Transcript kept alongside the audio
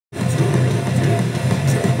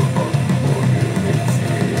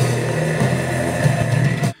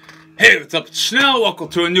Hey, what's up? It's Schnell. Welcome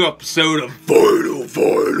to a new episode of Vital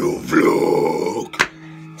Vlog.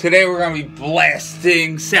 Today we're going to be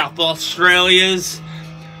blasting South Australia's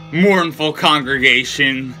Mournful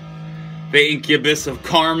congregation, the Incubus of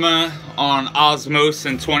Karma, on Osmos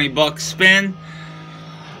and 20 bucks spin.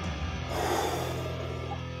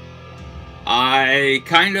 I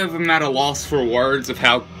kind of am at a loss for words of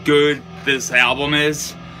how good this album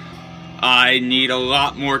is. I need a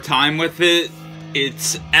lot more time with it.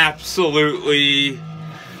 It's absolutely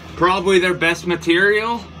probably their best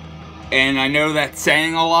material, and I know that's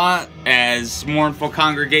saying a lot, as Mournful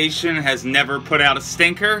Congregation has never put out a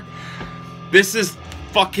stinker. This is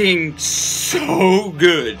fucking so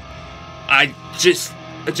good. I just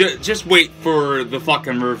wait for the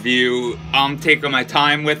fucking review. I'm taking my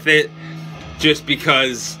time with it, just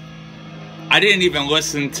because I didn't even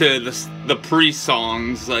listen to the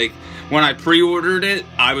pre-songs. Like, when I pre-ordered it,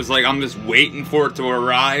 I was like, I'm just waiting for it to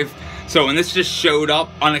arrive. So when this just showed up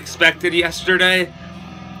unexpected yesterday,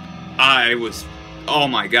 I was, oh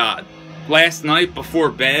my god. Last night before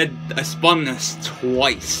bed, I spun this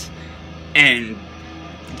twice. And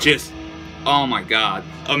just, oh my god.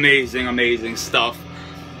 Amazing, amazing stuff.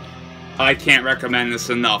 I can't recommend this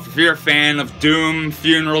enough. If you're a fan of Doom,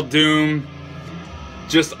 Funeral Doom,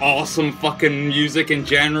 just awesome fucking music in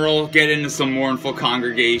general, get into some Mournful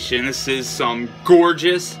Congregation. This is some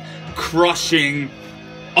gorgeous, crushing,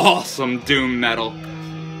 awesome doom metal.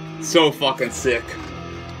 So fucking sick.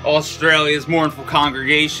 Australia's Mournful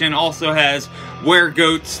Congregation also has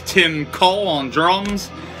Weregoat's Tim Cole on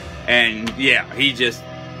drums. And yeah, he just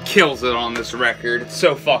kills it on this record. It's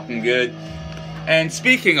so fucking good. And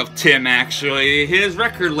speaking of Tim, actually, his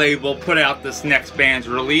record label put out this next band's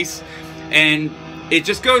release. And it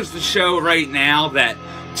just goes to show right now that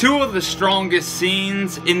two of the strongest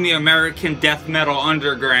scenes in the American death metal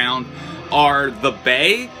underground are the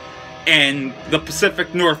Bay and the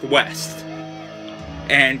Pacific Northwest.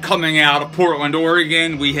 And coming out of Portland,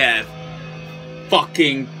 Oregon, we have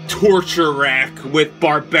fucking Torture Rack with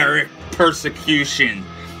Barbaric Persecution,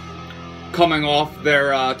 coming off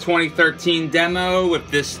their 2013 demo with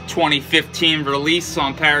this 2015 release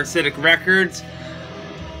on Parasitic Records.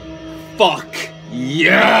 Fuck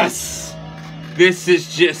yes! This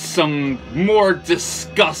is just some more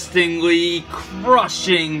disgustingly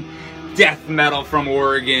crushing death metal from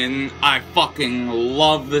Oregon. I fucking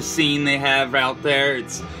love the scene they have out there.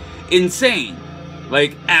 It's insane.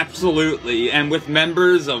 Like, absolutely. And with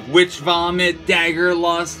members of Witch Vomit, Dagger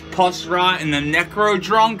Lust, Puss Rot, and the Necro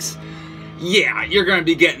Drunks, yeah, you're gonna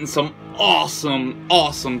be getting some awesome,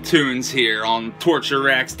 awesome tunes here on Torture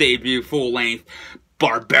Rack's debut full-length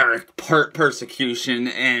Barbaric Persecution.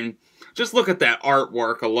 And just look at that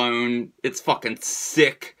artwork alone. It's fucking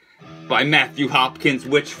sick. By Matthew Hopkins,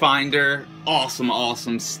 Witchfinder. Awesome,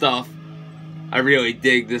 awesome stuff. I really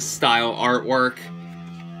dig this style artwork.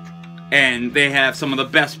 And they have some of the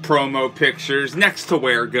best promo pictures next to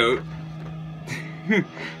Weregoat.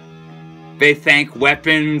 They thank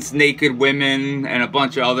weapons, naked women, and a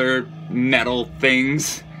bunch of other metal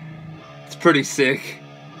things. It's pretty sick.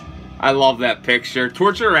 I love that picture.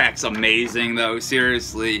 Torture Rack's amazing, though,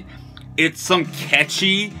 seriously. It's some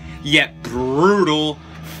catchy, yet brutal,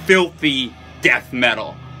 filthy death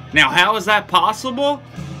metal. Now, how is that possible?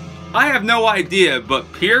 I have no idea,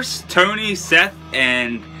 but Pierce, Tony, Seth,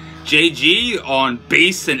 and JG on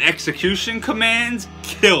bass and execution commands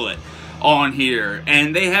kill it on here.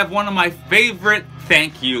 And they have one of my favorite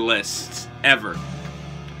thank you lists ever.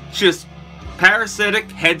 Just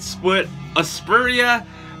Parasitic, Head Split, Asperia,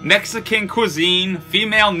 Mexican cuisine,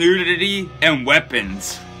 female nudity, and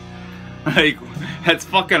weapons. Like, that's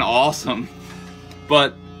fucking awesome.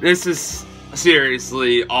 But this is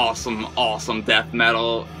seriously awesome, awesome death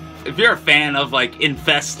metal. If you're a fan of, like,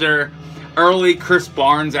 Infester, early Chris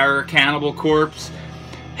Barnes era Cannibal Corpse,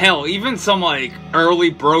 hell, even some, like, early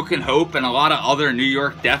Broken Hope and a lot of other New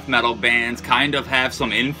York death metal bands kind of have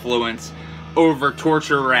some influence over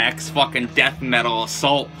Torture Rack's fucking death metal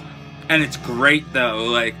assault. And it's great, though,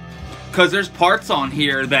 like, because there's parts on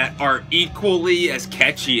here that are equally as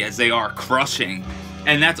catchy as they are crushing.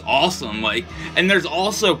 And that's awesome, like, and there's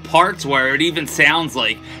also parts where it even sounds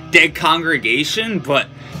like Dead Congregation, but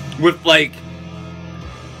with, like,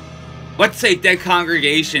 let's say Dead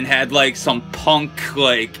Congregation had, like, some punk,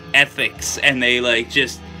 like, ethics, and they, like,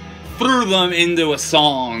 just threw them into a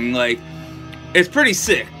song. Like, it's pretty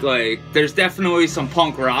sick. Like, there's definitely some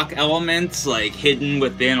punk rock elements, like, hidden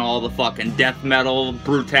within all the fucking death metal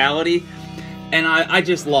brutality. And I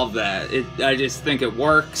just love that. I just think it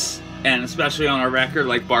works. And especially on a record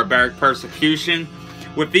like Barbaric Persecution.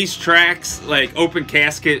 With these tracks, like Open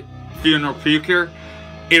Casket, Funeral Puker,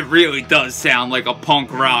 it really does sound like a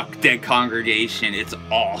punk rock Dead Congregation. It's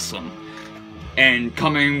awesome. And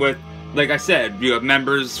coming with, like I said, you have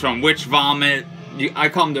members from Witch Vomit. I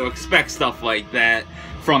come to expect stuff like that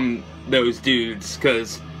from those dudes,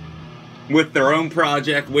 because with their own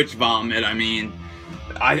project, Witch Vomit, I mean,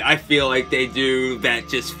 I feel like they do that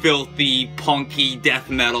just filthy, punky death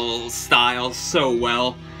metal style so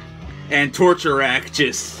well. And Torture Rack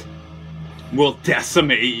just will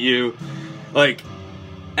decimate you. Like,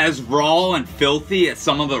 as raw and filthy as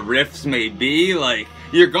some of the riffs may be, like,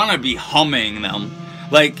 you're gonna be humming them.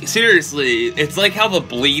 Like, seriously, it's like how The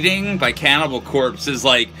Bleeding by Cannibal Corpse is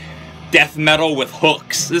like death metal with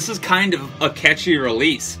hooks. This is kind of a catchy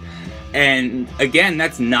release. And again,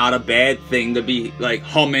 that's not a bad thing to be like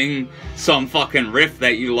humming some fucking riff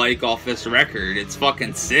that you like off this record. It's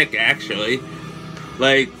fucking sick, actually.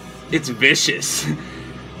 Like, it's vicious.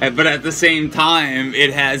 But at the same time,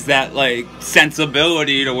 it has that like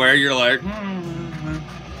sensibility to where you're like,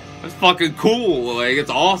 that's fucking cool. Like, it's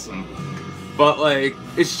awesome. But like,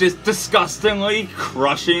 it's just disgustingly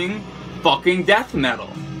crushing fucking death metal.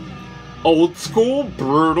 Old school,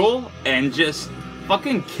 brutal, and just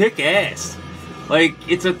fucking kick ass. Like,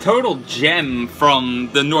 it's a total gem from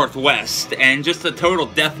the Northwest, and just a total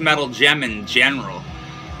death metal gem in general.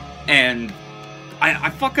 And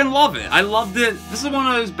I fucking love it. I loved it. This is one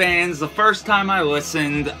of those bands, the first time I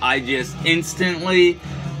listened, I just instantly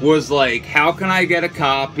was like, how can I get a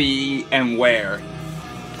copy and where?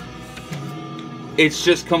 It's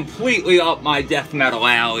just completely up my death metal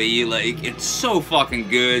alley. Like, it's so fucking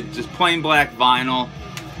good. Just plain black vinyl.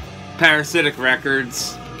 Parasitic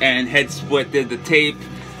Records and Head Split did the tape.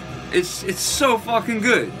 It's so fucking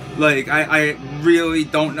good. Like, I really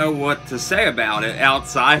don't know what to say about it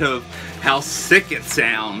outside of how sick it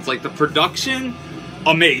sounds. Like, the production,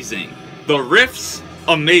 amazing. The riffs,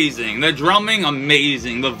 amazing. The drumming,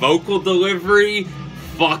 amazing. The vocal delivery,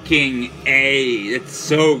 fucking A. It's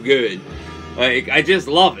so good. Like, I just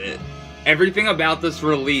love it. Everything about this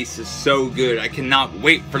release is so good. I cannot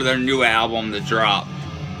wait for their new album to drop,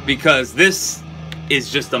 because this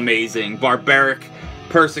is just amazing. Barbaric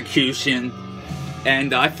Persecution.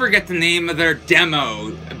 And I forget the name of their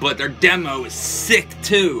demo, but their demo is sick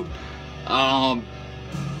too. Oh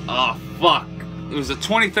fuck. It was a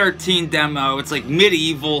 2013 demo. It's like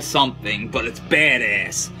medieval something, but it's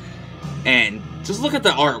badass. And just look at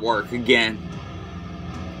the artwork again.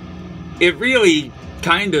 It really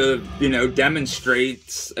kind of, you know,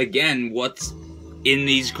 demonstrates again what's in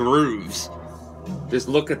these grooves. Just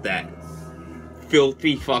look at that.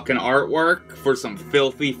 Filthy fucking artwork for some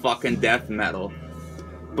filthy fucking death metal.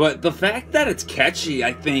 But the fact that it's catchy,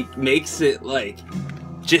 I think, makes it, like,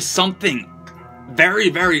 just something very,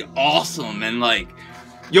 very awesome. And, like,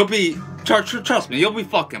 you'll be, trust me, you'll be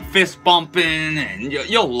fucking fist bumping, and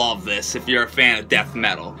you'll love this if you're a fan of death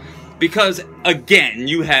metal. Because, again,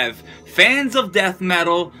 you have fans of death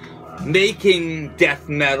metal making death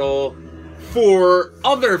metal for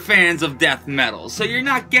other fans of death metal. So you're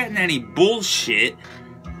not getting any bullshit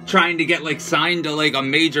trying to get, like, signed to, like, a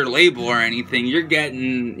major label or anything. You're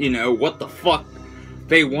getting, you know, what the fuck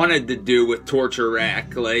they wanted to do with Torture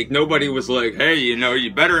Rack. Like, nobody was like, hey, you know,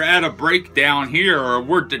 you better add a breakdown here or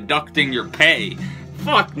we're deducting your pay.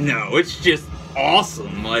 Fuck no, it's just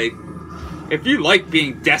awesome. Like, if you like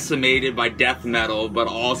being decimated by death metal but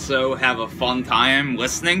also have a fun time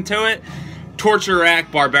listening to it, Torture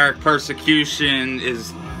Rack, Barbaric Persecution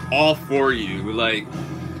is all for you. Like,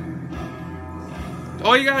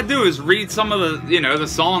 all you gotta do is read some of the, you know, the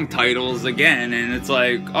song titles again, and it's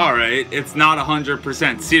like, alright, it's not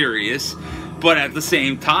 100% serious, but at the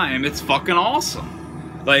same time, it's fucking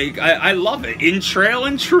awesome. Like, I love it. In Trail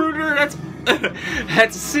Intruder,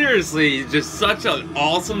 that's seriously just such an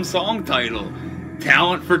awesome song title.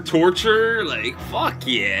 Talent for Torture, like, fuck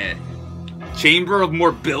yeah. Chamber of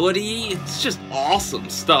Mobility, it's just awesome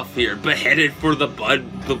stuff here. Beheaded for the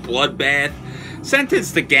Bloodbath.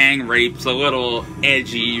 Sentenced to Gang Rape's a little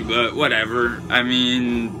edgy, but whatever. I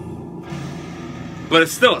mean, but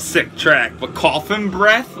it's still a sick track. But Coffin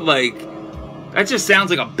Breath, like, that just sounds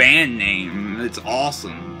like a band name. It's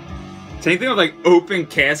awesome. Same thing with, like, Open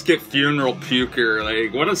Casket Funeral Puker.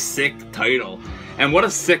 Like, what a sick title. And what a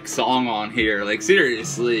sick song on here. Like,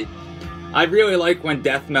 seriously. I really like when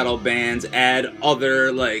death metal bands add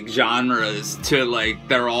other, like, genres to, like,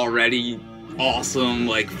 their already awesome,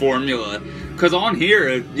 like, formula. Because on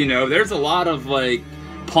here, you know, there's a lot of, like,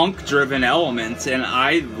 punk-driven elements, and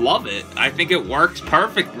I love it. I think it works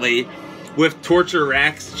perfectly with Torture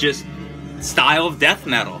Rack's just style of death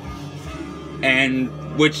metal. And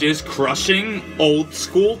which is crushing old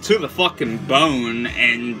school to the fucking bone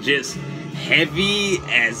and just heavy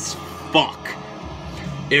as fuck.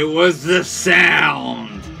 It was the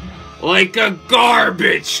sound like a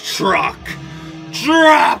garbage truck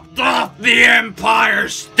dropped off the Empire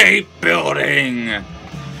State Building.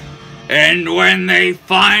 And when they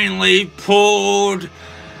finally pulled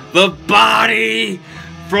the body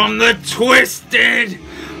from the twisted,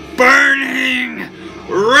 burning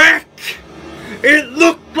wreck, it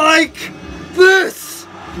looked like this.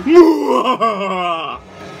 But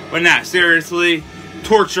nah, seriously,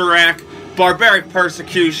 Torture Rack, Barbaric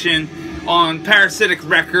Persecution on Parasitic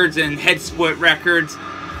Records and Head Split Records.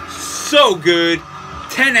 So good.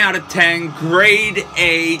 10 out of 10. Grade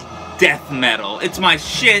A death metal. It's my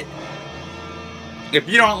shit. If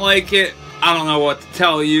you don't like it, I don't know what to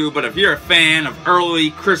tell you, but if you're a fan of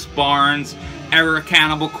early Chris Barnes era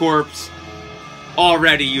Cannibal Corpse,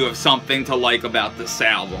 already you have something to like about this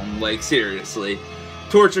album. Like, seriously.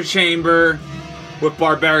 Torture Chamber with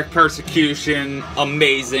Barbaric Persecution,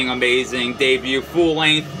 amazing, amazing debut, full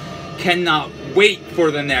length. Cannot wait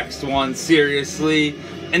for the next one, seriously.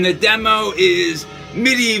 And the demo is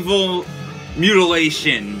Medieval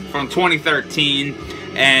Mutilation from 2013,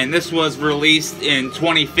 and this was released in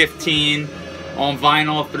 2015 on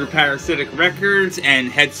vinyl through Parasitic Records, and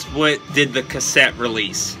Head Split did the cassette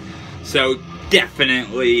release. So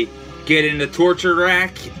definitely get into Torture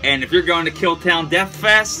Rack, and if you're going to Killtown Death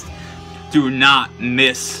Fest, do not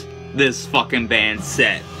miss this fucking band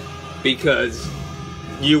set, because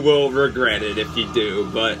you will regret it if you do.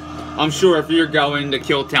 But I'm sure if you're going to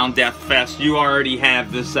Killtown Death Fest, you already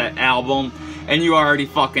have this album, and you already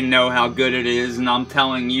fucking know how good it is, and I'm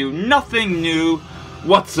telling you, nothing new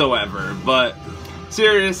whatsoever. But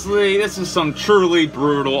seriously, this is some truly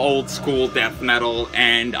brutal old school death metal,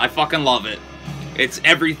 and I fucking love it. It's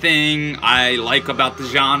everything I like about the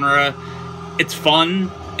genre. It's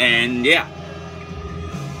fun, and yeah.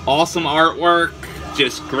 Awesome artwork,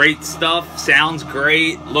 just great stuff, sounds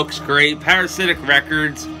great, looks great. Parasitic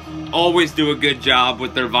Records always do a good job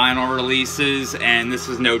with their vinyl releases, and this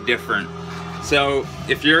is no different. So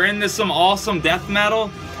if you're into some awesome death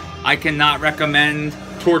metal, I cannot recommend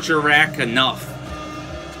Torture Rack enough.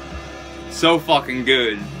 So fucking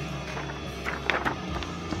good.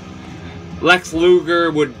 Lex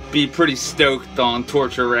Luger would be pretty stoked on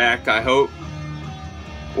Torture Rack, I hope.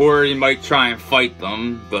 Or he might try and fight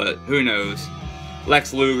them, but who knows.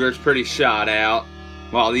 Lex Luger's pretty shot out,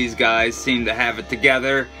 while these guys seem to have it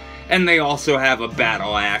together. And they also have a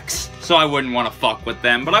battle axe, so I wouldn't want to fuck with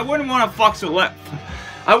them. But I wouldn't want to fuck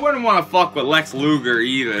with Lex Luger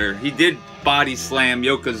either. He did body slam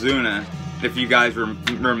Yokozuna, if you guys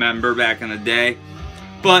remember back in the day.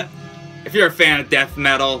 But if you're a fan of death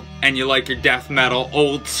metal and you like your death metal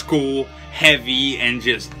old school, heavy, and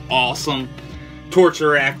just awesome,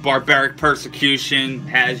 Torture Rack, Barbaric Persecution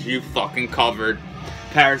has you fucking covered.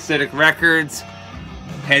 Parasitic Records,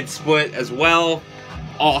 Head Split as well.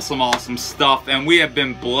 Awesome, awesome stuff. And we have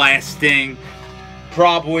been blasting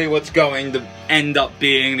probably what's going to end up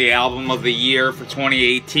being the album of the year for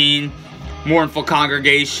 2018. Mournful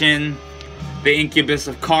Congregation, The Incubus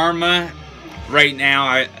of Karma. Right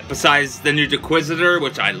now, besides the new Dequisitor,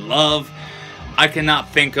 which I love, I cannot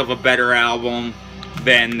think of a better album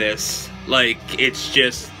than this. Like, it's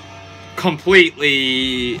just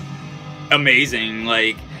completely amazing.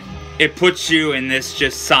 Like, it puts you in this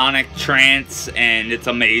just sonic trance, and it's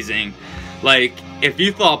amazing. Like, if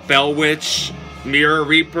you thought Bell Witch Mirror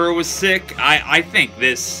Reaper was sick, I think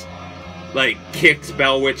this, like, kicks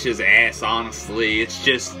Bell Witch's ass, honestly. It's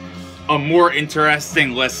just a more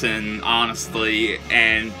interesting listen, honestly.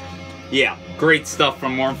 And yeah, great stuff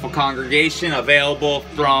from Mournful Congregation, available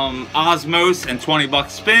from Osmos and 20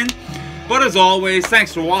 bucks spin. But as always,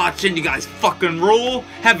 thanks for watching. You guys fucking rule.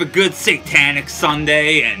 Have a good Satanic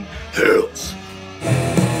Sunday, and hills.